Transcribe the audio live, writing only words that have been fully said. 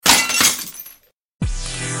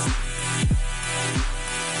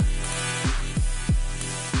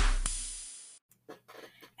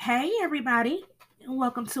everybody, and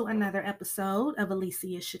welcome to another episode of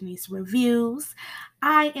Alicia Shanice Reviews.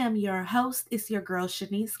 I am your host. It's your girl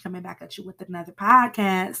Shanice coming back at you with another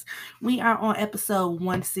podcast. We are on episode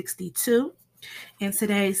 162, and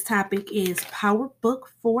today's topic is Power Book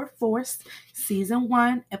 4 Force, Season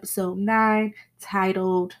 1, Episode 9,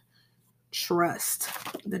 titled Trust.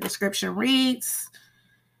 The description reads,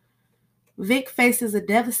 Vic faces a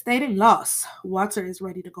devastating loss. Walter is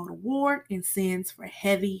ready to go to war and sends for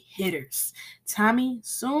heavy hitters. Tommy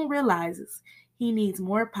soon realizes he needs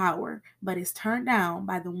more power, but is turned down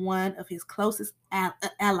by the one of his closest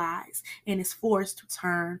allies and is forced to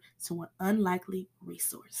turn to an unlikely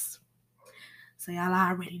resource. So y'all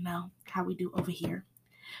already know how we do over here.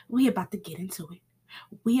 We about to get into it.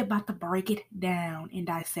 We about to break it down and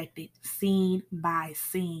dissect it scene by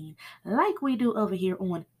scene, like we do over here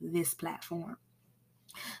on this platform.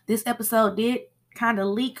 This episode did kind of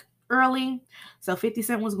leak early, so 50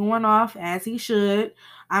 Cent was going off as he should.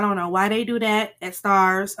 I don't know why they do that at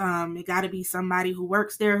Stars. It got to be somebody who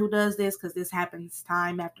works there who does this, because this happens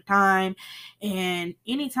time after time. And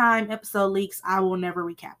anytime episode leaks, I will never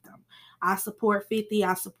recap them. I support 50.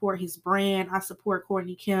 I support his brand. I support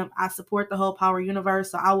Courtney Kemp. I support the whole Power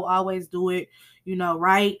universe. So I will always do it,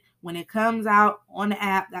 right when it comes out on the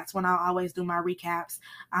app. That's when I'll always do my recaps.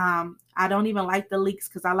 I don't even like the leaks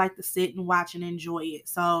because I like to sit and watch and enjoy it.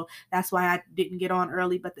 So that's why I didn't get on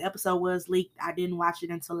early. But the episode was leaked. I didn't watch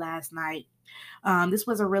it until last night. This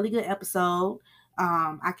was a really good episode.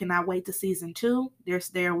 I cannot wait to season 2.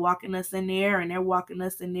 They're walking us in there, and they're walking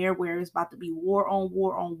us in there where it's about to be war on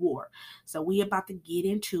war on war. So we about to get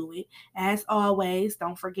into it. As always,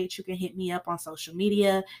 don't forget you can hit me up on social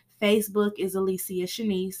media. Facebook is Alicia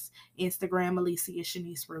Shanice, Instagram Alicia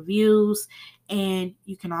Shanice Reviews, and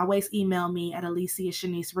you can always email me at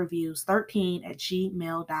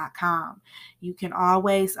aliciashanicereviews13@gmail.com. You can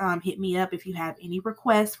always hit me up if you have any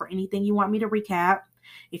requests for anything you want me to recap.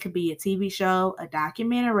 It could be a TV show, a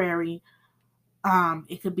documentary,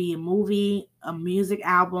 it could be a movie, a music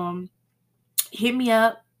album. Hit me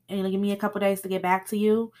up and give me a couple days to get back to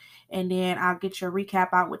you, and then I'll get your recap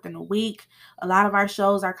out within a week. A lot of our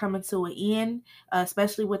shows are coming to an end,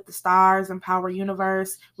 especially with the Stars and Power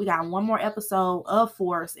Universe. We got one more episode of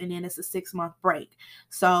Force, and then it's a 6-month break.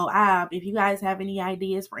 So if you guys have any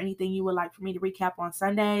ideas for anything you would like for me to recap on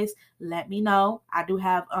Sundays, let me know. I do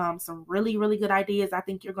have some really, really good ideas I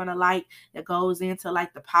think you're going to like that goes into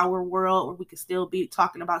like the Power world, where we could still be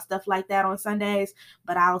talking about stuff like that on Sundays.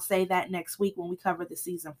 But I'll say that next week when we cover the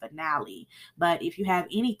season finale. But if you have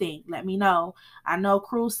anything, let me know. I know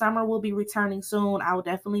Cruise Summer will be returning soon. I will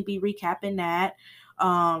definitely be recapping that.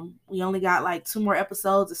 We only got like 2 more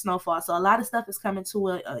episodes of Snowfall, so a lot of stuff is coming to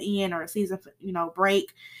an end or a season,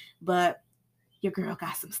 break. But your girl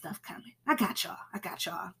got some stuff coming. I got y'all.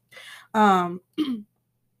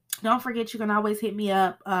 Don't forget, you can always hit me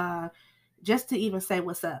up just to even say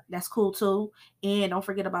what's up. That's cool too. And don't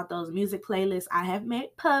forget about those music playlists I have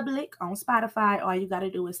made public on Spotify. All you got to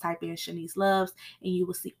do is type in Shanice Loves, and you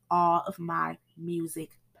will see all of my music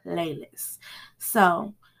playlists.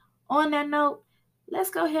 So on that note, let's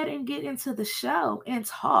go ahead and get into the show and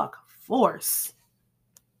talk Force.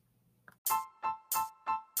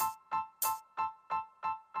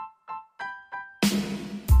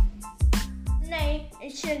 Name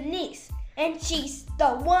is Shanice, and she's the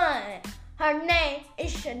one. Her name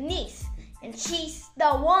is Shanice, and she's the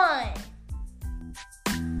one.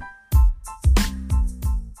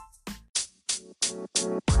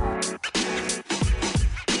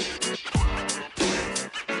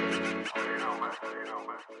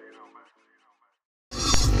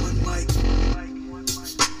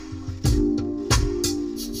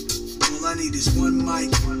 All I need is one mic.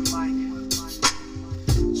 That's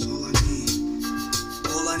all I need.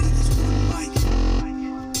 All I need is one mic.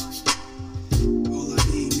 All I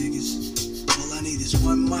need, niggas. All I need is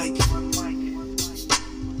one mic.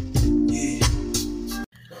 Yeah.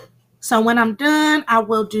 So when I'm done, I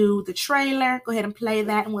will do the trailer. Go ahead and play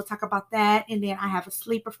that, and we'll talk about that. And then I have a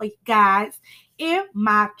sleeper for you guys in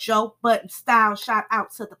my Joe Budden style. Shout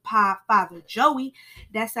out to the pod father, Joey.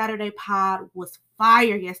 That Saturday pod was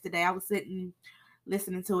fire yesterday. I was sitting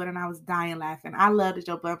listening to it, and I was dying laughing. I love the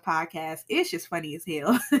Joe Budden podcast. It's just funny as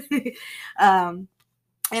hell. And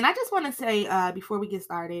I just want to say, before we get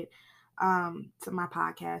started, to my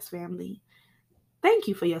podcast family, thank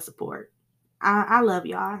you for your support. I love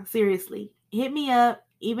y'all. Seriously. Hit me up.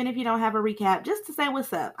 Even if you don't have a recap, just to say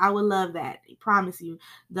what's up. I would love that. I promise you.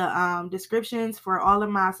 The descriptions for all of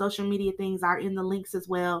my social media things are in the links as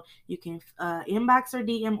well. You can inbox or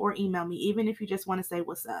DM or email me, even if you just want to say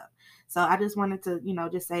what's up. So I just wanted to,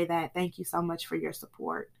 just say that. Thank you so much for your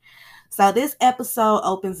support. So this episode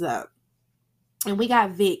opens up. And we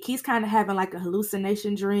got Vic. He's kind of having like a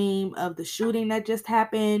hallucination dream of the shooting that just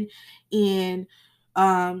happened. And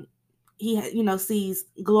he, sees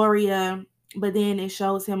Gloria, but then it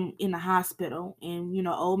shows him in the hospital. And,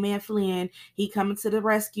 old man Flynn, he coming to the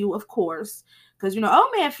rescue, of course. Because, old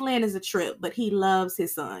man Flynn is a trip, but he loves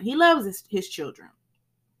his son. He loves his children.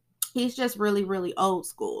 He's just really, really old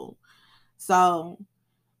school. So,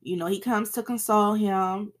 he comes to console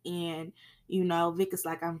him, and Vic is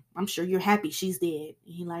like, I'm sure you're happy she's dead.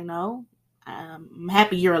 And he like, no, I'm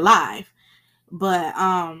happy you're alive. But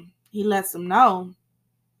he lets him know,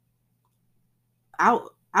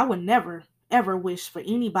 I would never ever wish for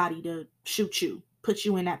anybody to shoot you, put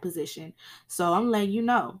you in that position. So I'm letting you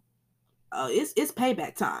know, it's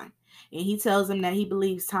payback time. And he tells him that he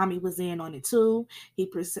believes Tommy was in on it too. He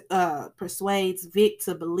persuades Vic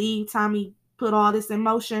to believe Tommy put all this in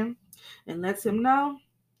motion, and lets him know,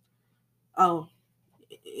 oh,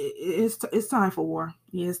 it's time for war.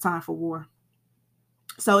 Yeah, it's time for war.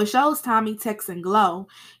 So it shows Tommy texting Glow,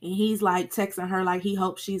 and he's like texting her like he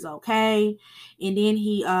hopes she's okay. And then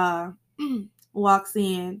he walks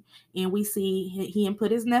in, and we see he and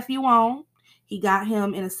put his nephew on. He got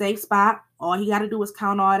him in a safe spot. All he got to do is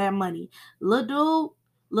count all that money. Lil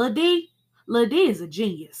D is a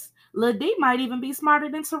genius. Lil D might even be smarter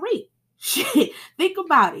than Tariq. Shit, think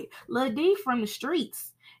about it. Lil D from the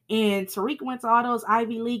streets. And Tariq went to all those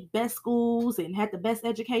Ivy League best schools and had the best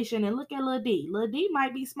education. And look at Lil D. Lil D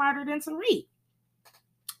might be smarter than Tariq.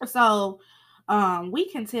 So we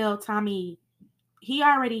can tell Tommy, he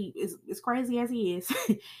already is, as crazy as he is,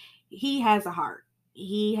 he has a heart.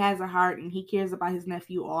 He has a heart, and he cares about his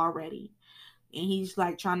nephew already. And he's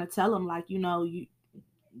like trying to tell him, like, you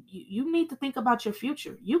need to think about your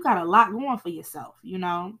future. You got a lot going for yourself,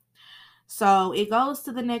 So it goes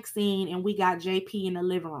to the next scene, and we got JP in the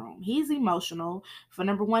living room. He's emotional. For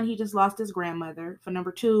number one, he just lost his grandmother. For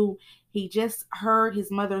number two, he just heard his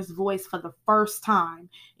mother's voice for the first time.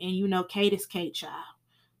 And Kate is Kate, child.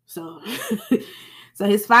 So, so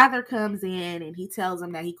his father comes in, and he tells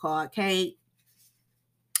him that he called Kate,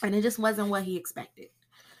 and it just wasn't what he expected.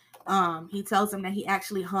 He tells him that he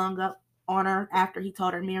actually hung up on her after he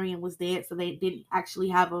told her Marion was dead, so they didn't actually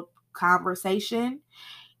have a conversation.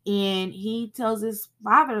 And he tells his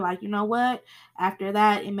father, like, you know what? After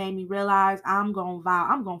that, it made me realize I'm going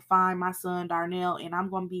to find my son Darnell, and I'm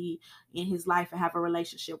going to be in his life and have a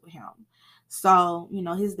relationship with him. So,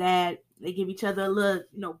 his dad, they give each other a look,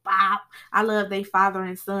 bop. I love their father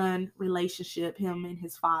and son relationship, him and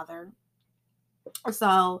his father.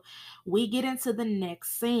 So we get into the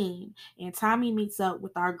next scene, and Tommy meets up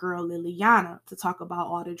with our girl Liliana to talk about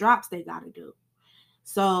all the drops they got to do.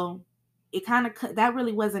 So it kind of, that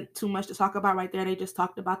really wasn't too much to talk about right there. They just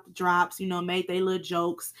talked about the drops, made their little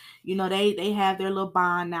jokes. They have their little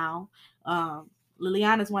bond now.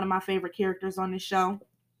 Liliana is one of my favorite characters on this show.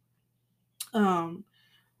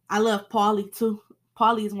 I love Paulie too.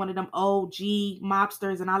 Paulie is one of them OG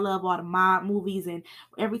mobsters, and I love all the mob movies. And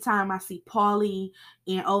every time I see Paulie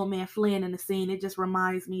and Old Man Flynn in the scene, it just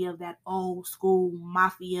reminds me of that old school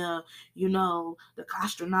mafia, the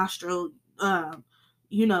Costa Nostra, the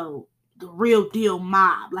real deal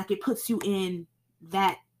mob. Like, it puts you in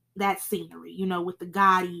that scenery, with the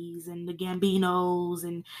Gottis and the Gambinos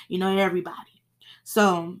and, everybody.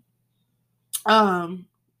 So,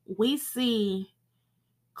 we see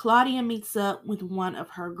Claudia meets up with one of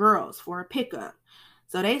her girls for a pickup.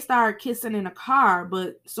 So they start kissing in a car,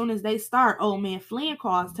 but as soon as they start, Old Man Flynn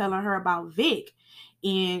calls telling her about Vic.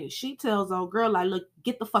 And she tells old girl, like, look,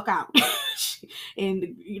 get the fuck out.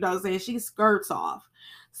 And, she skirts off.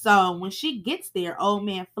 So when she gets there, Old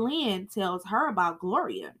Man Flynn tells her about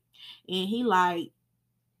Gloria. And he like,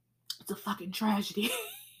 it's a fucking tragedy.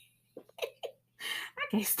 I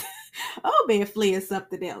can't Old Man Flynn is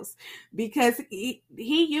something else, because he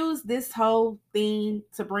used this whole thing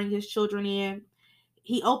to bring his children in.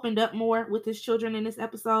 He opened up more with his children in this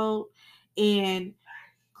episode, and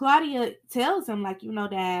Claudia tells him, like,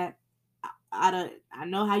 Dad, I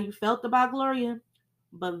know how you felt about Gloria,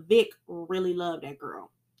 but Vic really loved that girl.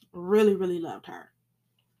 Really, really loved her.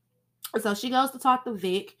 So she goes to talk to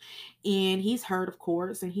Vic, and he's hurt, of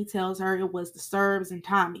course, and he tells her it was the Serbs and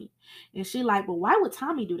Tommy. And she like, but why would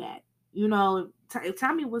Tommy do that? You know, if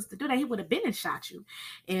Tommy was to do that, he would have been and shot you.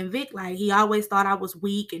 And Vic, like, he always thought I was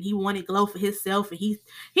weak and he wanted glow for himself. And he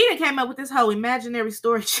done came up with this whole imaginary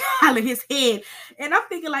story child in his head. And I'm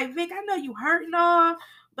thinking, like, Vic, I know you hurt and all,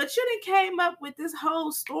 but you done came up with this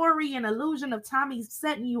whole story and illusion of Tommy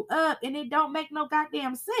setting you up, and it don't make no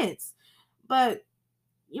goddamn sense. But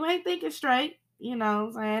you ain't thinking straight, you know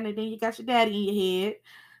what I'm saying? And then you got your daddy in your head.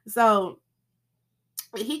 So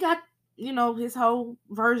he got, you know, his whole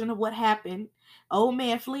version of what happened. Old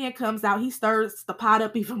man Flynn comes out. He stirs the pot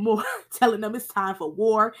up even more, telling them it's time for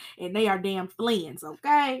war and they are damn Flynn's,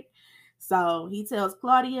 okay? So he tells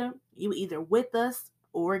Claudia, you either with us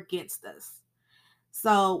or against us.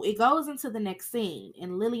 So it goes into the next scene,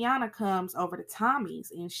 and Liliana comes over to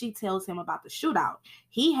Tommy's and she tells him about the shootout.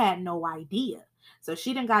 He had no idea. So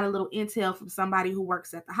she done got a little intel from somebody who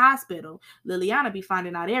works at the hospital. Liliana be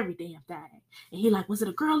finding out every damn thing. And he like, was it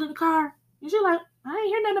a girl in the car? And she like, I ain't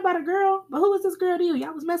hear nothing about a girl. But who was this girl to you?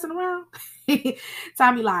 Y'all was messing around?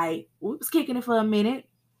 Tommy like, we was kicking it for a minute.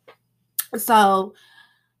 So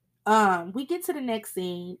we get to the next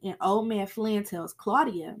scene, and old man Flynn tells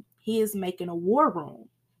Claudia he is making a war room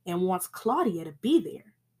and wants Claudia to be there.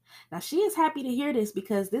 Now, she is happy to hear this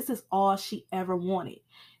because this is all she ever wanted.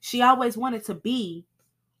 She always wanted to be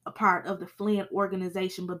a part of the Flynn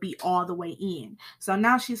organization, but be all the way in. So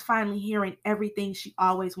now she's finally hearing everything she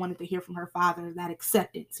always wanted to hear from her father, that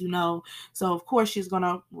acceptance, you know. So of course she's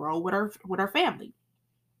gonna roll with her family.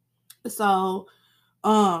 So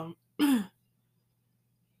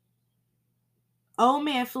old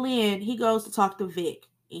man Flynn, he goes to talk to Vic,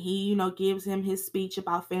 and he, you know, gives him his speech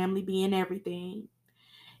about family being everything.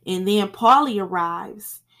 And then Paulie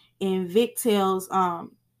arrives, and Vic tells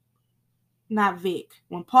not Vic.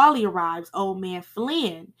 When Paulie arrives, old man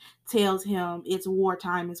Flynn tells him it's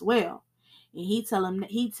wartime as well. And he telling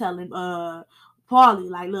Paulie,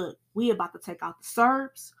 like, look, we about to take out the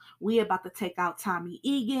Serbs, we about to take out Tommy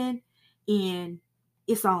Egan, and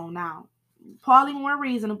it's on now. Paulie more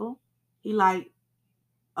reasonable. He like,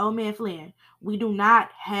 old man Flynn, we do not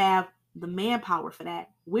have the manpower for that.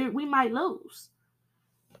 We might lose.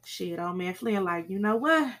 Shit, old man Flynn like, you know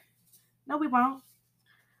what? No, we won't.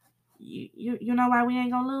 You know why we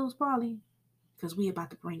ain't gonna lose, Paulie? Because we about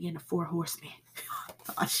to bring in the 4 horsemen.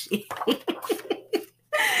 Oh, shit.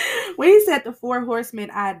 When he said the 4 horsemen,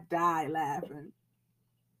 I died laughing.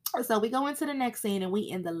 So we go into the next scene, and we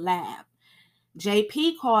in the lab.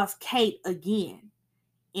 JP calls Kate again,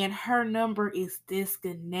 and her number is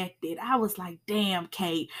disconnected. I was like, damn,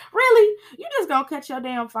 Kate. Really? You just gonna cut your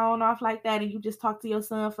damn phone off like that and you just talk to your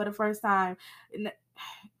son for the first time? And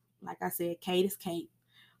like I said, Kate is Kate.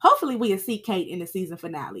 Hopefully we'll see Kate in the season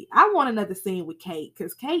finale. I want another scene with Kate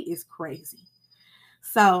because Kate is crazy.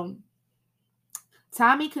 So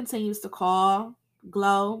Tommy continues to call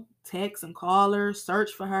Glow, text and call her,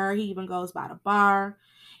 search for her. He even goes by the bar.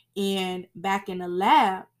 And back in the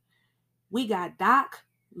lab, we got Doc,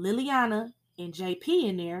 Liliana, and JP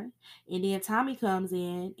in there. And then Tommy comes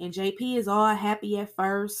in, and JP is all happy at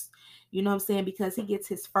first, you know what I'm saying, because he gets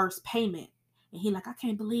his first payment. And he like, I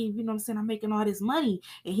can't believe, you know what I'm saying, I'm making all this money.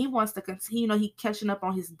 And he wants to continue, you know, he catching up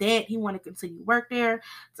on his debt. He want to continue work there.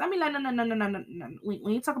 So I mean, like, no. We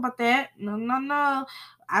ain't talk about that. No.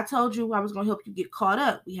 I told you I was going to help you get caught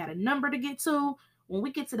up. We had a number to get to. When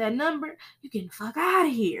we get to that number, you getting the fuck out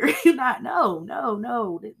of here. You're not,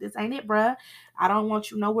 no. This ain't it, bruh. I don't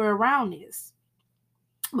want you nowhere around this.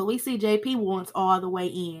 But we see JP wants all the way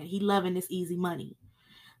in. He loving this easy money.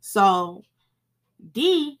 So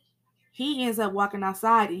D, he ends up walking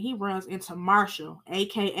outside and he runs into Marshall,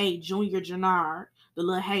 a.k.a. Junior Jannard, the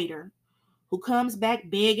little hater, who comes back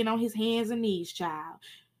begging on his hands and knees, child.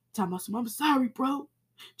 Talking about some, I'm sorry, bro.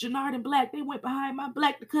 Jannard and Black, they went behind my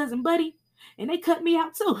Black the cousin buddy, and they cut me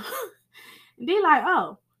out too. And they like,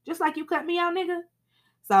 oh, just like you cut me out, nigga.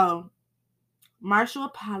 So Marshall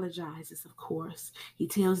apologizes, of course. He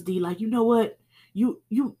tells D, like, you know what?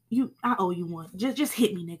 I owe you one. Just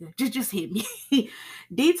hit me, nigga. Just hit me.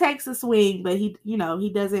 D takes a swing, but he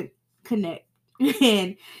doesn't connect.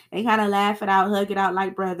 And they kind of laugh it out, hug it out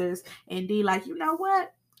like brothers. And D like, you know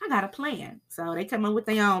what? I got a plan. So they come in with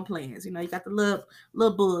their own plans. You know, you got the little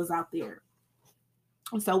bulls out there.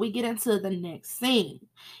 So we get into the next scene,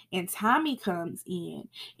 and Tommy comes in,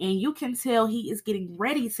 and you can tell he is getting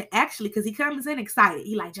ready to actually, because he comes in excited.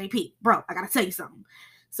 He like, JP, bro, I gotta tell you something.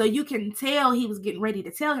 So you can tell he was getting ready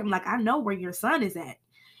to tell him, like, I know where your son is at.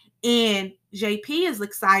 And JP is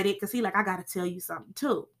excited because he like, I gotta tell you something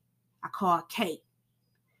too. I called Kate.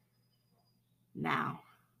 Now,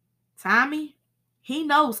 Tommy, he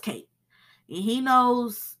knows Kate, and he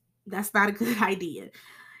knows that's not a good idea.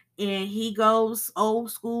 and he goes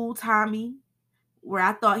old school Tommy, where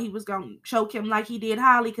I thought he was going to choke him like he did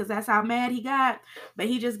Holly because that's how mad he got. But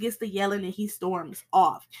he just gets to yelling and he storms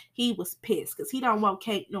off. He was pissed because he don't want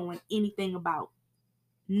Kate knowing anything about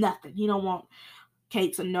nothing. He don't want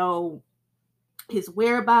Kate to know his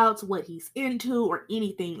whereabouts, what he's into, or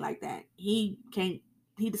anything like that. He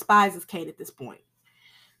despises Kate at this point.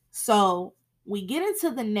 So we get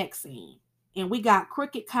into the next scene, and we got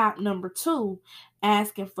Crooked Cop number 2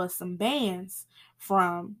 asking for some bands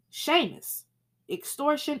from Seamus.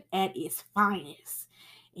 Extortion at its finest.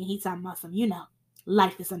 And he's talking about some,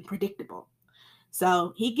 life is unpredictable.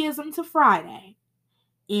 So he gives them to Friday.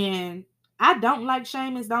 And I don't like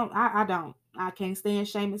Seamus. I don't. I can't stand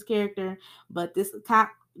Seamus' character. But this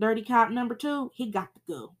dirty cop number 2, he got to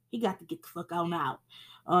go. He got to get the fuck on out.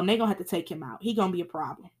 They're going to have to take him out. He going to be a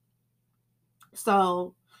problem.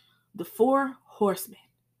 So the 4 horsemen,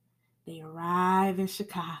 they arrive in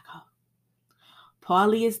Chicago.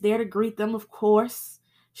 Paulie is there to greet them, of course.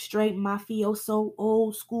 Straight mafioso,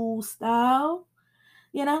 old school style,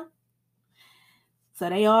 So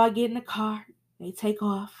they all get in the car. They take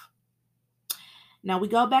off. Now we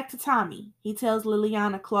go back to Tommy. He tells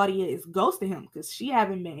Liliana Claudia is ghosting him because she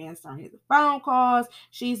haven't been answering his phone calls.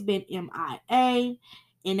 She's been MIA.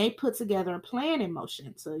 And they put together a plan in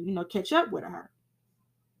motion to, catch up with her.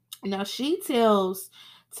 Now she tells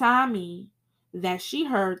Tommy that she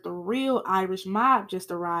heard the real Irish mob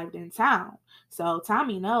just arrived in town. So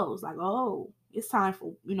Tommy knows, like, oh, it's time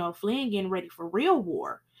for, Flynn getting ready for real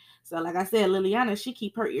war. So like I said, Liliana, she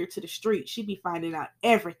keep her ear to the street. She be finding out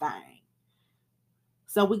everything.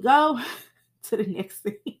 So we go to the next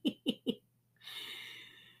scene.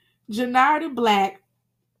 Jannard and Black,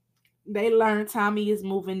 they learn Tommy is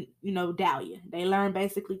moving, Dahlia. They learn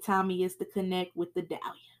basically Tommy is to connect with the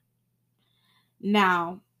Dahlia.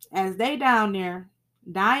 Now, as they down there,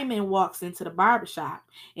 Diamond walks into the barbershop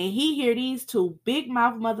and he hear these 2 big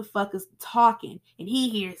mouth motherfuckers talking and he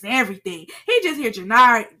hears everything. He just hear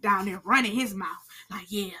Jannard down there running his mouth like,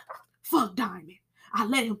 yeah, fuck Diamond. I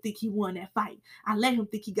let him think he won that fight. I let him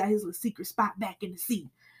think he got his little secret spot back in the seat.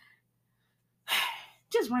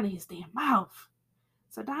 Just running his damn mouth.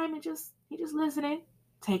 So Diamond he just listening,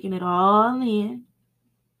 taking it all in.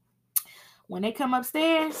 When they come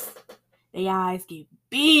upstairs, their eyes get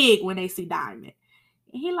big when they see Diamond.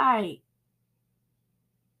 And he like,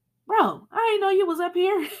 bro, I didn't know you was up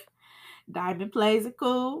here. Diamond plays it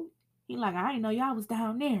cool. He like, I didn't know y'all was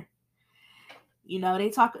down there.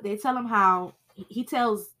 They tell him how, he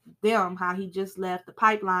tells them how he just left the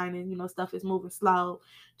pipeline and, stuff is moving slow.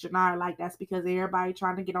 Jannard like, that's because everybody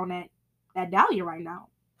trying to get on that Dahlia right now.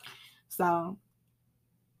 So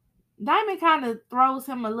Diamond kind of throws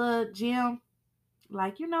him a little gem.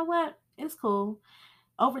 Like, you know what? It's cool.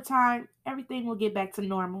 Over time, everything will get back to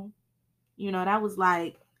normal. That was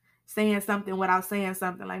like saying something without saying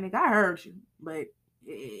something. Like, nigga, I heard you. But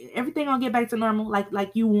everything gonna get back to normal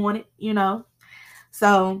like you want it,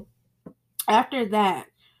 So after that,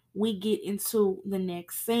 we get into the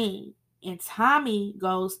next scene. And Tommy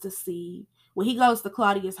goes he goes to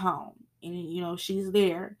Claudia's home. And, she's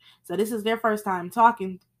there. So this is their first time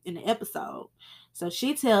talking in the episode. So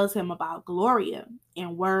she tells him about Gloria.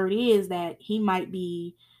 And word is that he might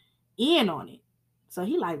be in on it. So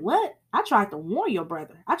he like, what? I tried to warn your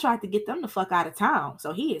brother. I tried to get them the fuck out of town.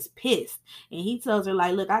 So he is pissed. And he tells her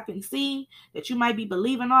like, look, I can see that you might be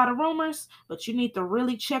believing all the rumors, but you need to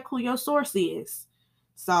really check who your source is.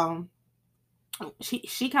 So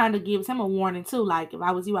she kind of gives him a warning too. Like, if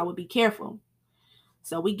I was you, I would be careful.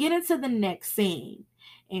 So we get into the next scene.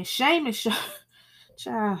 And Seamus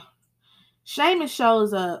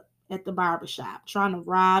shows up at the barbershop trying to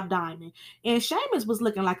rob Diamond. And Seamus was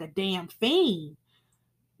looking like a damn fiend.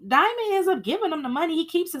 Diamond ends up giving him the money. He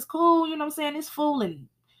keeps his cool, This fool and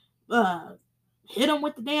hit him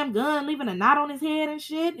with the damn gun, leaving a knot on his head and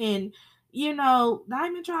shit. And,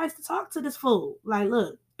 Diamond tries to talk to this fool. Like,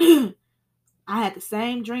 look, I had the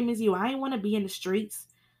same dream as you. I ain't want to be in the streets.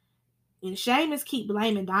 And Seamus keep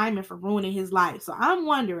blaming Diamond for ruining his life. So I'm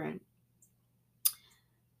wondering,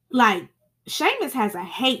 like, Seamus has a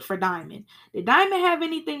hate for Diamond. Did Diamond have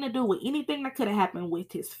anything to do with anything that could have happened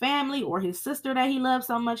with his family or his sister that he loved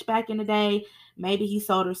so much back in the day? Maybe he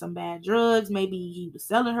sold her some bad drugs. Maybe he was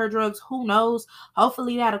selling her drugs. Who knows?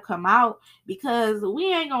 Hopefully that'll come out, because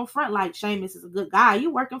we ain't gonna front like Seamus is a good guy.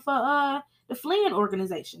 You working for the Flynn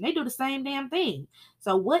organization. They do the same damn thing.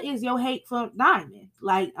 So what is your hate for Diamond?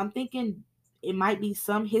 Like, I'm thinking it might be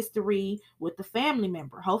some history with the family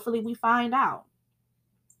member. Hopefully we find out.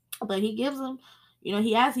 But he gives him,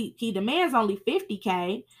 he demands only $50K.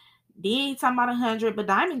 Then he's talking about 100, but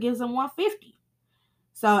Diamond gives him 150.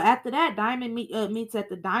 So after that, Diamond meets at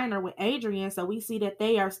the diner with Adrian. So we see that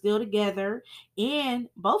they are still together, and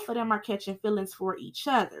both of them are catching feelings for each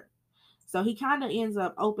other. So he kind of ends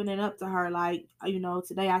up opening up to her, like,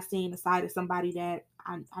 today I seen the side of somebody that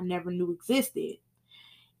I never knew existed.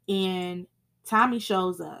 And Tommy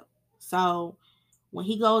shows up. So when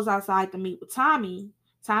he goes outside to meet with Tommy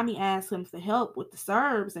asks him for help with the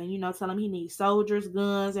Serbs and, tell him he needs soldiers,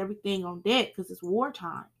 guns, everything on deck because it's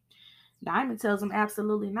wartime. Diamond tells him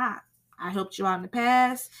absolutely not. I helped you out in the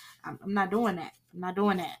past. I'm not doing that. I'm not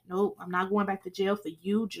doing that. Nope. I'm not going back to jail for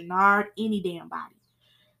you, Jannard, any damn body.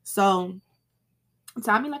 So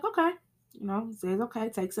Tommy like, okay. Says okay,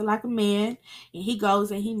 takes it like a man. And he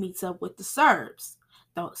goes and he meets up with the Serbs.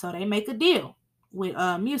 So they make a deal with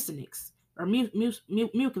Mucinix or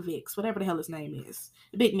Mukovics, whatever the hell his name is.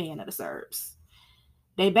 The big man of the Serbs.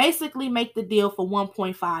 They basically make the deal for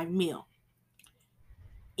 1.5 mil.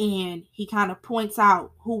 And he kind of points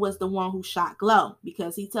out who was the one who shot Glow,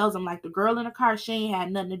 because he tells him, like, the girl in the car, she ain't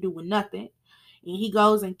had nothing to do with nothing. And he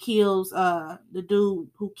goes and kills the dude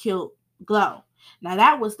who killed Glow. Now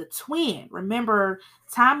that was the twin. Remember,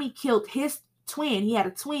 Tommy killed his twin. He had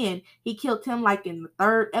a twin. He killed him like in the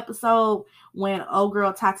 3rd episode when old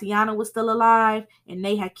girl Tatiana was still alive and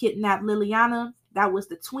they had kidnapped Liliana. That was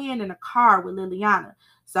the twin in the car with Liliana.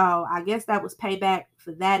 So I guess that was payback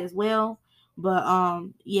for that as well. But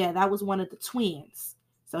yeah, that was one of the twins.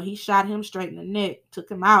 So he shot him straight in the neck, took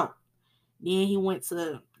him out. Then he went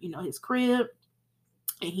to, his crib,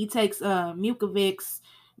 and he takes Mukovics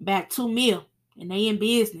back 2 mil, and they in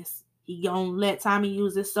business. He gonna let Tommy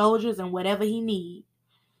use his soldiers and whatever he need.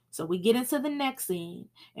 So we get into the next scene,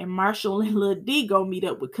 and Marshall and Lil D go meet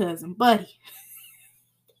up with Cousin Buddy.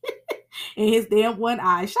 And his damn one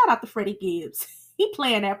eye. Shout out to Freddie Gibbs. He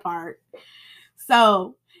playing that part.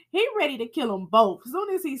 So he ready to kill them both as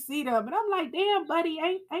soon as he see them. And I'm like, damn, buddy,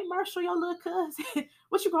 ain't Marshall your little cousin?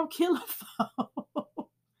 What you gonna kill him for?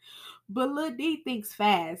 But Lil D thinks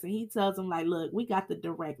fast, and he tells him, like, look, we got the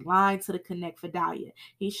direct line to the Connect for Dahlia.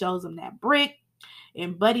 He shows him that brick,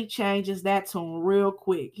 and Buddy changes that to him real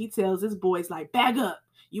quick. He tells his boys, like, back up.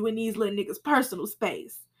 You in these little niggas' personal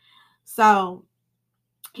space. So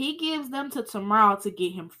he gives them to tomorrow to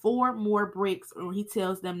get him 4 more bricks, or he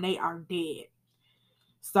tells them they are dead.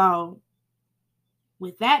 So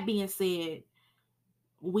with that being said,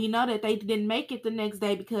 we know that they didn't make it the next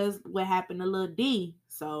day because what happened to Lil D.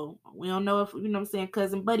 So we don't know if,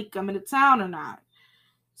 Cousin Buddy coming to town or not.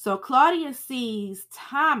 So Claudia sees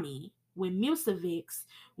Tommy with Mukovics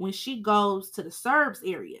when she goes to the Serbs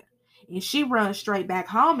area. And she runs straight back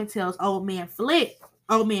home and tells old man Flynn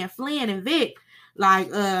and Vic, like,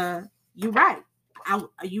 you right.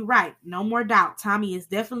 You right. No more doubt. Tommy is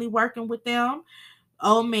definitely working with them.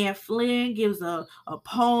 Old man Flynn gives a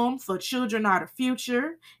poem for children are the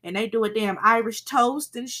future, and they do a damn Irish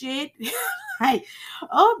toast and shit. Like,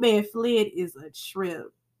 old man Flynn is a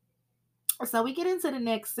trip. So we get into the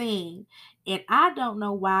next scene, and I don't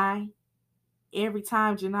know why every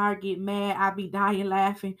time Jannard get mad, I be dying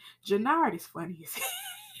laughing. Jannard is funny as hell.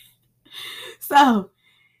 So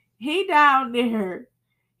he down there,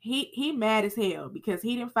 he mad as hell because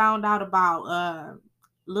he didn't found out about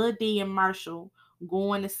Lil D and Marshall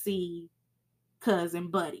going to see Cousin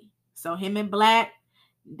Buddy. So him and Black,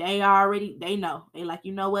 they know. They like,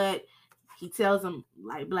 you know what? He tells him,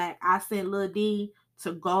 like, Black, I sent Lil D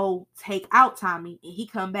to go take out Tommy, and he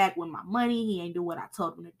come back with my money. He ain't do what I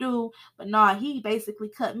told him to do. But no, he basically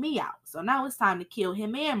cut me out. So now it's time to kill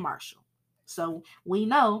him and Marshall. So we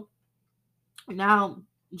know now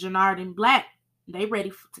Jannard and Black, they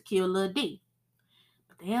ready to kill Lil D.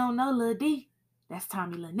 But they don't know Lil D. That's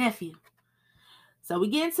Tommy's little nephew. So we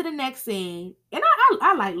get into the next scene, and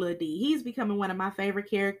I like Lil D. He's becoming one of my favorite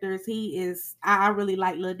characters. I really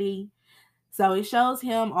like Lil D. So it shows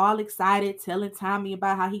him all excited, telling Tommy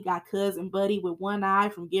about how he got Cousin Buddy with one eye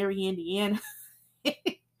from Gary, Indiana.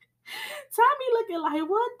 Tommy looking like,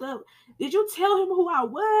 what the? Did you tell him who I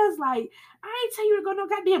was? Like, I ain't tell you to go no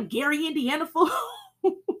goddamn Gary, Indiana fool.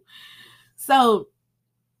 So,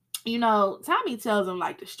 Tommy tells him,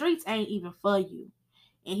 like, the streets ain't even for you.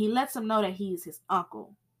 And he lets him know that he's his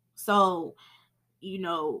uncle. So,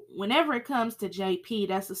 whenever it comes to JP,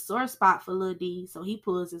 that's a sore spot for Lil D. So he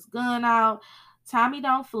pulls his gun out. Tommy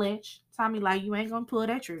don't flinch. Tommy like, you ain't gonna pull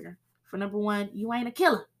that trigger. For number one, you ain't a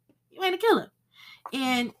killer. You ain't a killer.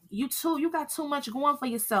 And you got too much going for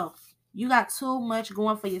yourself. You got too much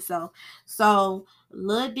going for yourself. So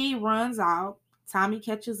Lil D runs out. Tommy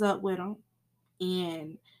catches up with him.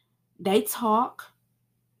 And they talk.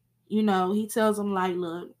 He tells him, like,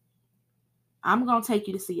 look, I'm going to take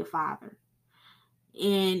you to see your father.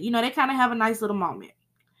 And, they kind of have a nice little moment.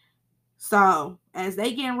 So as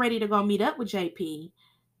they getting ready to go meet up with JP,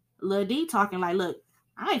 Lil D talking like, look,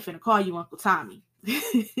 I ain't finna call you Uncle Tommy.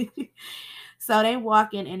 So they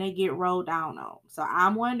walk in and they get rolled down on. So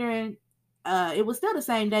I'm wondering, it was still the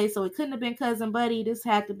same day, so it couldn't have been Cousin Buddy. This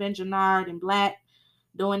had to have been Jannard and Black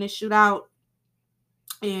doing this shootout.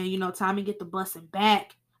 And, you know, Tommy get the busing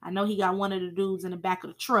back. I know he got one of the dudes in the back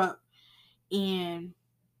of the truck. And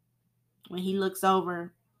when he looks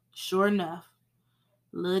over, sure enough,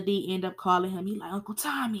 Lil D end up calling him. He like, Uncle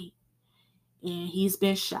Tommy. And he's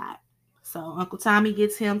been shot. So Uncle Tommy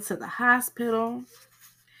gets him to the hospital.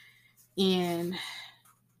 And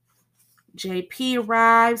JP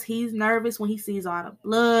arrives. He's nervous when he sees all the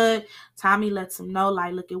blood. Tommy lets him know,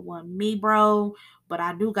 like, look, it wasn't me, bro. But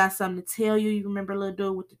I do got something to tell you. You remember little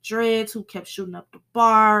dude with the dreads who kept shooting up the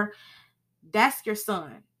bar? That's your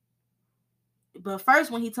son. But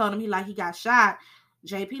first, when he told him he got shot,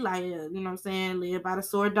 JP like, you know what I'm saying, live by the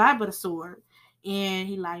sword, die by the sword. And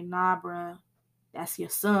he like, nah, bruh, that's your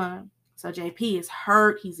son. So JP is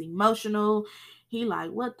hurt. He's emotional. He like,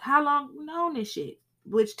 what? How long you known this shit?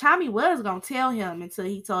 Which Tommy was gonna tell him until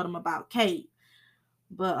he told him about Kate.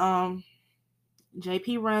 But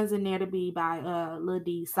JP runs in there to be by Lil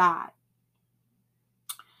D's side.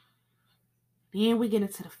 Then we get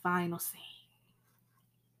into the final scene.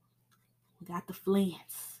 We got the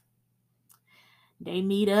Flynns. They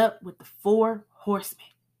meet up with the 4 horsemen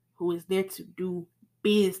who is there to do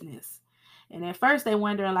business. And at first they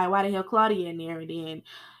wondering like, why the hell Claudia in there? And then,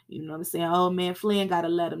 you know what I'm saying, old man Flynn got to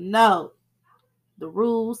let them know the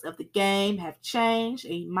rules of the game have changed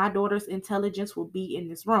and my daughter's intelligence will be in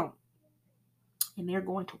this room. And they're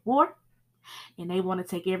going to war. And they want to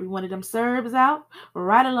take every one of them Serbs out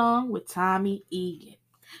right along with Tommy Egan.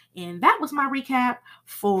 And that was my recap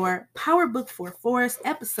for Power Book for Forest,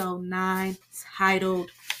 episode 9, titled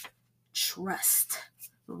Trust.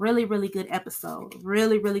 Really, really good episode.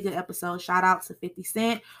 Really, really good episode. Shout out to 50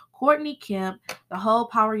 Cent, Courtney Kemp, the whole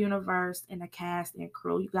Power Universe, and the cast and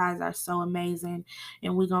crew. You guys are so amazing.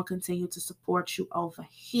 And we're going to continue to support you over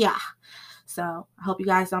here. So I hope you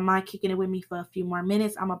guys don't mind kicking it with me for a few more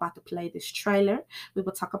minutes. I'm about to play this trailer. We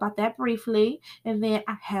will talk about that briefly. And then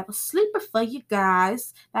I have a sleeper for you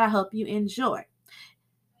guys that I hope you enjoy.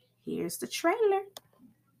 Here's the trailer.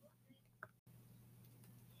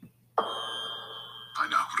 I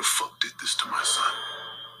know who the fuck did this to my son.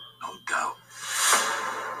 No doubt.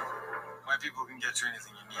 My people can get you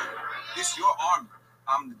anything you need. It's your army.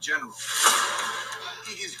 I'm the general.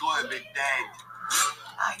 He's going, Big Dad.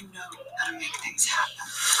 I know how to make things happen.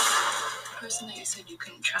 The person that you said you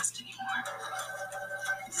couldn't trust anymore.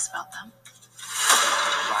 Is this about them?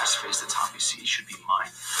 The last phase that Tommy sees should be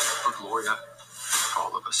mine. For Gloria, for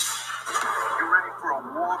all of us. You ready for a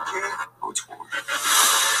war, kid? Oh, it's war.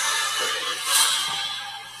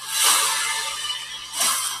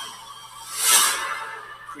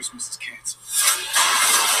 Christmas is canceled.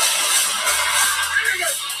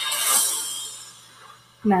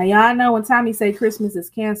 Now, y'all know when Tommy say Christmas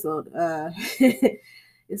is canceled,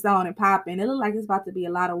 it's on and popping. It looks like it's about to be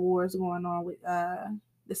a lot of wars going on with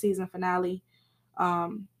the season finale.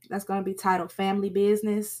 That's going to be titled Family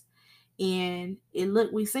Business. And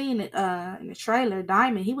we seen it in the trailer,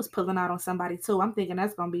 Diamond, he was pulling out on somebody too. I'm thinking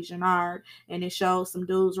that's going to be Jannard. And it shows some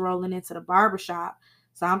dudes rolling into the barbershop.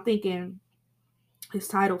 So I'm thinking his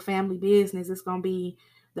title Family Business is going to be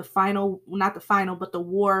the final, not the final, but the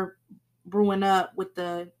war brewing up with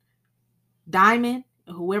the Diamond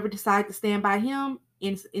and whoever decide to stand by him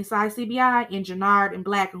inside CBI, and Jannard and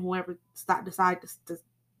Black and whoever decide to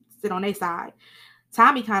sit on their side.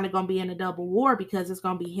 Tommy kind of going to be in a double war because it's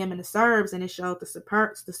going to be him and the Serbs, and it showed the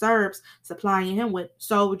Serbs supplying him with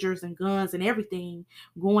soldiers and guns and everything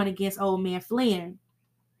going against old man Flynn.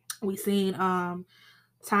 We seen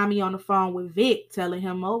Tommy on the phone with Vic telling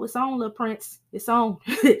him, oh, it's on, little Prince. It's on.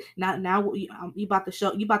 now you about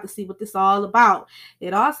to see what this all about.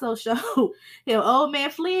 It also showed old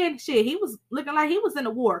man Flynn, shit, he was looking like he was in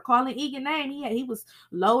the war, calling Egan name. He was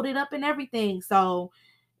loaded up and everything. So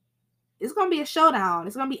it's going to be a showdown.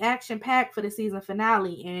 It's going to be action-packed for the season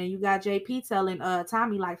finale. And you got JP telling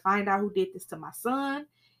Tommy, like, find out who did this to my son.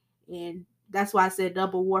 And that's why I said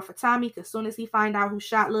double war for Tommy, because as soon as he find out who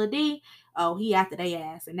shot Lil D, oh, he after they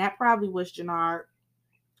ass. And that probably was Jannard.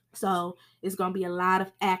 So it's going to be a lot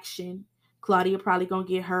of action. Claudia probably going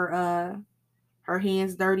to get her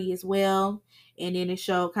hands dirty as well. And then it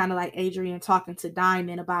showed kind of like Adrian talking to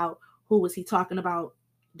Diamond about who was he talking about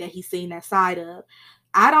that he's seen that side of.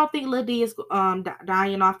 I don't think Lil D is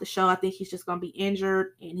dying off the show. I think he's just going to be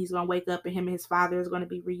injured and he's going to wake up and him and his father is going to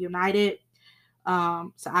be reunited.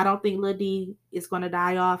 So I don't think Lil D is going to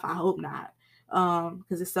die off. I hope not.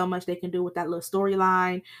 because there's so much they can do with that little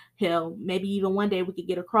storyline. Hell, maybe even one day we could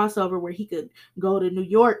get a crossover where he could go to New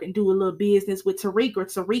York and do a little business with Tariq, or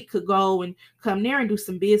Tariq could go and come there and do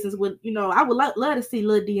some business with, I would love to see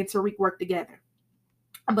Lil D and Tariq work together.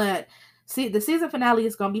 But see, the season finale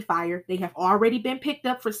is going to be fire. They have already been picked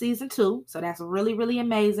up for season 2, so that's really, really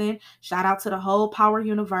amazing. Shout out to the whole Power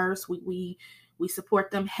universe. We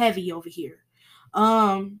support them heavy over here.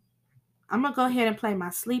 I'm gonna go ahead and play my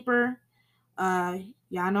sleeper.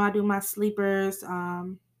 Y'all know I do my sleepers. I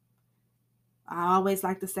always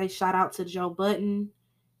like to say shout out to Joe Budden.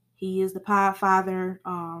 He is the Podfather.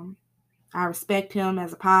 I respect him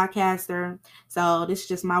as a podcaster. So this is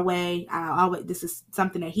just my way. This is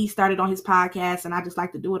something that he started on his podcast, and I just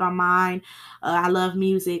like to do it on mine. I love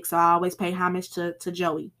music, so I always pay homage to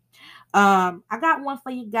Joey. I got one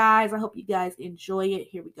for you guys. I hope you guys enjoy it.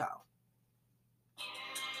 Here we go.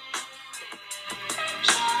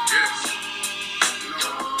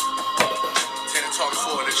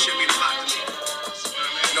 This shit mean a lot to me.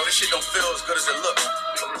 This shit don't feel as good as it look.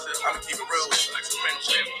 I'ma keep it real with you, like some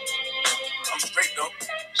friendship. I'm straight though.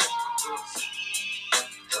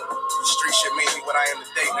 The street shit made me what I am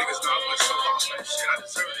today. Niggas know I went so long, man. Shit, I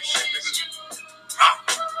deserve this shit, niggas.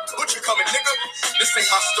 Butcher coming, nigga. This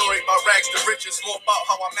ain't my story about rags to riches, more about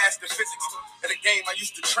how I mastered physics. In the game, I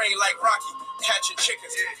used to train like Rocky, catching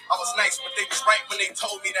chickens. I was nice, but they was right when they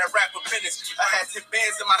told me that rapper business. I had 10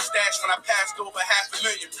 bands in my stash when I passed over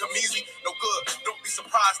 $500,000. Come easy, no good. Don't be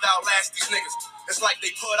surprised I'll last these niggas. It's like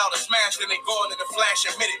they put out a smash, then they go in the flash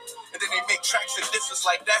and minute. And then they make tracks and disses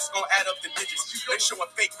like that's gonna add up the digits. They showing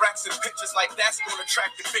fake racks and pictures like that's gonna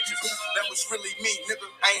attract the bitches. That was really me, nigga.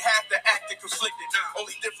 I ain't have to act and conflicted.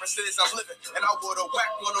 Only difference is I'm living. And I would've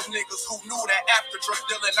whacked one of them niggas who knew that after drug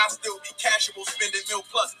dealing I still be casual, spending $1 million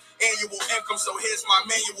plus annual income. So here's my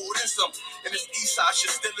manual, then some. And this east side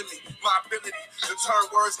shit still in me. My ability to turn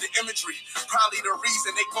words to imagery. Probably the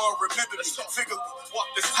reason they gon' remember me. Figure walk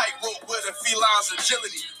this tightrope with a feline's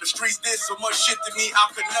agility. The streets did so much shit to me I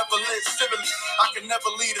could never live civilly. I could never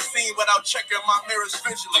leave a scene without checking my mirrors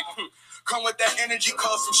visually. Come with that energy,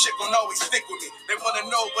 cause some shit gon' always stick with me. They wanna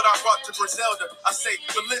know what I brought to Griselda. I say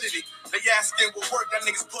validity. They asking what work that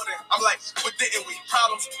niggas put in. I'm like, but didn't we?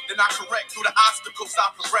 Problems, then I correct through the obstacles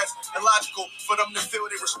I progress. Illogical for them to feel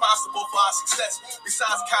they responsible for our success.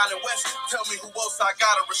 Besides Kanye West, tell me who else I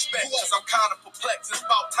gotta respect. Cause I'm kinda perplexed. It's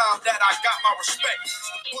about time that I got my respect.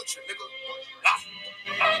 Butcher, nigga.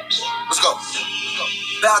 Let's go.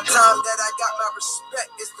 About time that I got my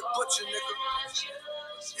respect. It's the Butcher, nigga.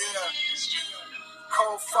 Yeah.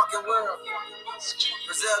 Cold fucking world.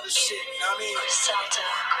 Griselda shit, you know what I mean?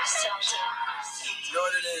 You know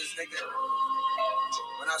what it is, nigga?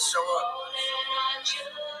 When I show up,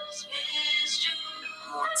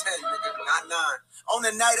 I'm on 10, nigga, not 9. On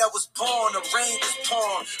the night I was born, the rain was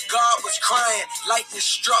pouring, God was crying, lightning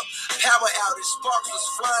struck, power outage, sparks was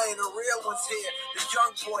flying, the real one's here, the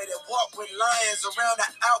young boy that walked with lions around the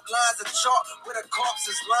outlines of chalk where the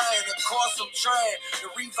corpses lying. Of course I'm trying to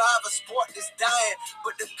revive a sport that's dying,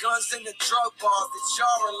 but the guns and the drug bars that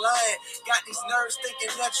y'all are lying got these nerves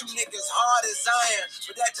thinking that you niggas hard as iron,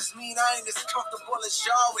 but that just mean I ain't as comfortable as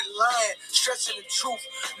y'all with lying, stretching the truth.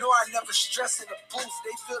 No, I never stress in the booth.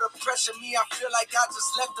 They feel the pressure, me I feel like I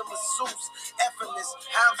just left them a masseuse. Effortless,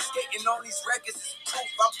 how I'm skating on these records is proof.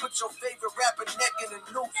 I put your favorite rapper neck in the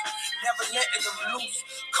noose, never letting them loose.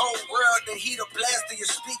 Cold world, the heat will blast to your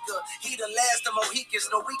speaker. He the last of Mohicans,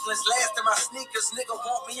 no weakness last in my sneakers. Nigga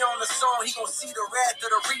want me on the song, he gon' see the wrath of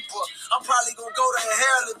the reaper. I'm probably gon' go to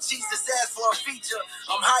hell if Jesus asks for a feature.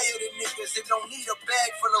 I'm higher than niggas that don't need a bag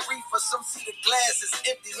full of reefer. Some see the glass is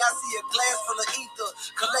empty, I see a glass full of ether.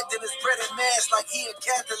 Collecting his bread and mash like he a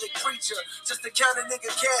Catholic preacher. Just to count a nigga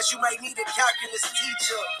cash, you might need a calculus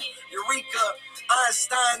teacher. Eureka,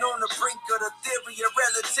 Einstein on the brink of the theory of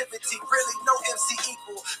relativity. Really no MC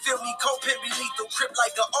equal. Feel me, co-pimp be lethal. Crip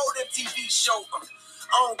like an old MTV show.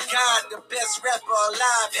 Oh God, the best rapper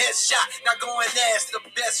alive, headshot. Now go and ask the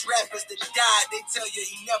best rappers that died. They tell you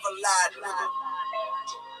he never lied. Yeah.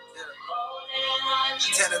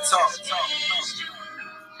 Tenor talk.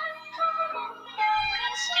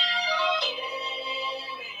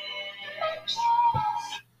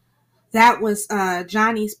 That was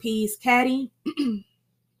Johnny's P's Caddy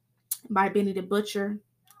by Benny the Butcher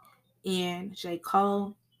and J.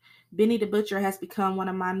 Cole. Benny the Butcher has become one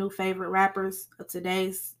of my new favorite rappers of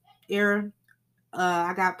today's era.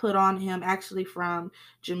 I got put on him actually from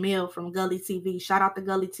Jamil from Gully TV. Shout out to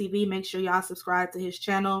Gully TV. Make sure y'all subscribe to his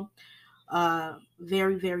channel.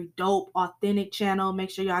 Very, very dope, authentic channel. Make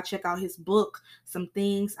sure y'all check out his book, Some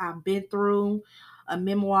Things I've Been Through, a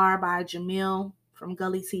memoir by Jamil from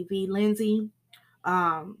Gully TV, Lindsay.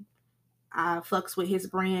 I fucks with his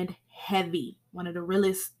brand heavy. One of the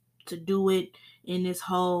realest to do it in this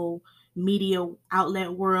whole media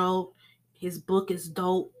outlet world. His book is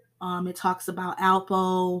dope. It talks about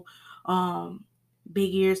Alpo,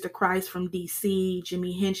 Big Ears to Christ from DC,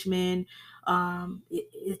 Jimmy Henchman.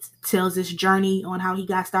 It tells his journey on how he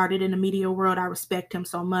got started in the media world. I respect him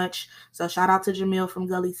so much. So shout out to Jamil from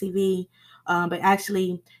Gully TV. But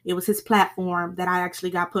actually, it was his platform that I actually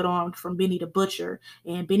got put on from Benny the Butcher.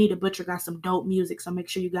 And Benny the Butcher got some dope music, so make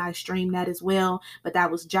sure you guys stream that as well. But that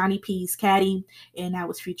was Johnny P's Caddy, and that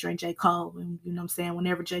was featuring J. Cole. And you know what I'm saying?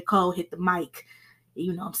 Whenever J. Cole hit the mic,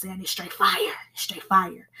 you know what I'm saying? It's straight fire. Straight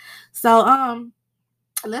fire. So,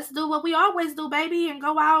 let's do what we always do, baby, and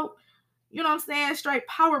go out, you know what I'm saying, straight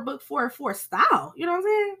power book 4 style. You know what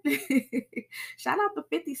I'm saying? Shout out to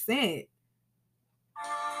 50 Cent.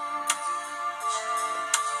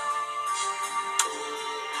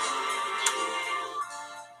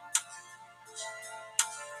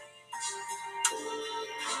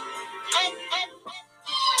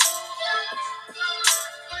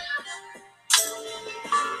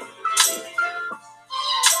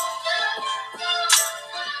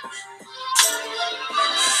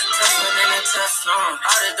 All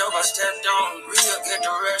the dope I stepped on, real get the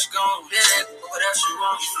rest gone. Then what else you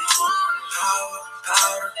want?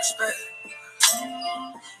 Power, respect.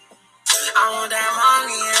 I want that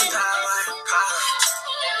money and power.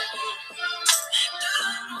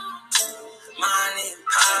 Money,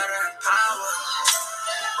 power.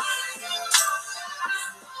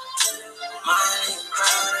 Money,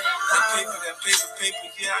 power. That paper,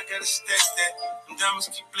 yeah, I gotta stack that. Them diamonds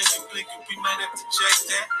keep blinking, we might have to jack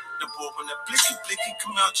that. The boy, when that blicky,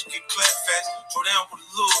 come out, you get clap fast. Throw down with a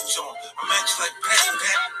little joint. I match like pat.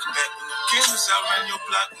 Come back when the cameras out around your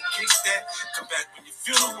block and kick that. Come back when your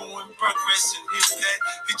funeral in progress and hit that.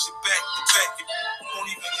 Hit you back to back, you won't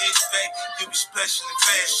even hit back. You'll be splashing in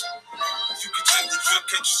fashion. You can check the drill,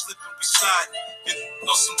 catch you slipping, we sliding. You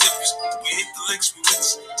know some difference, we hit the licks, we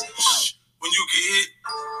witness. Shh, when you get hit,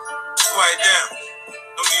 quiet down.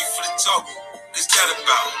 No need for the talk. It's got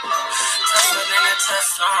about tougher than a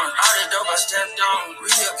Teflon. All the dope I stepped on,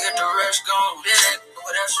 real get the rest gone. Then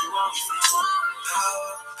what else you want?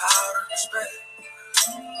 Power, respect.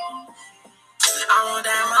 I want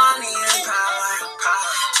that money and power.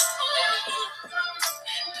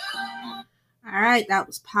 All right, that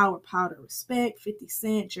was Power, Powder, Respect, 50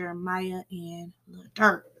 Cent, Jeremiah, and Lil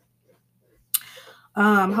Durk.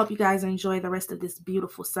 Hope you guys enjoy the rest of this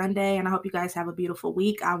beautiful Sunday, and I hope you guys have a beautiful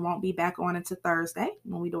week. I won't be back on until Thursday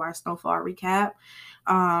when we do our snowfall recap.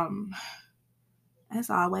 As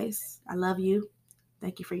always, I love you.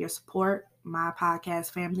 Thank you for your support. My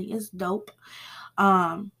podcast family is dope.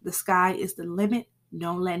 The sky is the limit.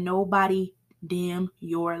 Don't let nobody dim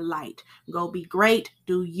your light. Go be great.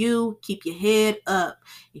 Do you. Keep your head up.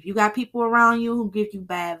 If you got people around you who give you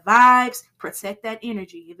bad vibes, protect that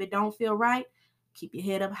energy. If it don't feel right, keep your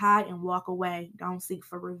head up high and walk away. Don't seek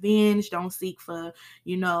for revenge. Don't seek for,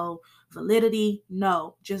 validity.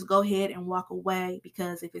 No, just go ahead and walk away,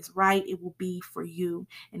 because if it's right, it will be for you.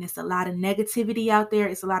 And it's a lot of negativity out there.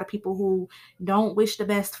 It's a lot of people who don't wish the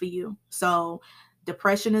best for you. So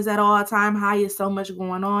depression is at all-time high. There's so much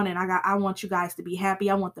going on, and I want you guys to be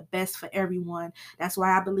happy. I want the best for everyone. That's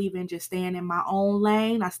why I believe in just staying in my own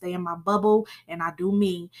lane. I stay in my bubble, and I do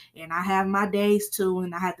me. And I have my days too,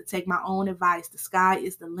 and I have to take my own advice. The sky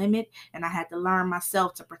is the limit, and I had to learn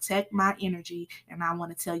myself to protect my energy. And I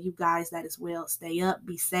want to tell you guys that as well. Stay up,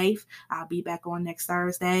 be safe. I'll be back on next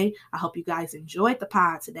Thursday. I hope you guys enjoyed the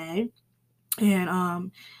pod today,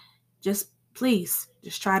 and please,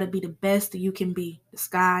 just try to be the best that you can be. The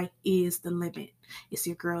sky is the limit. It's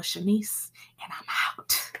your girl, Shanice, and I'm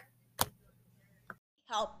out.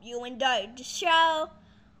 Hope you enjoyed the show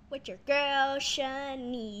with your girl,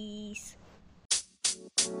 Shanice.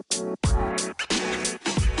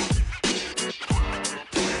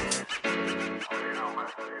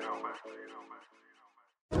 you know, man.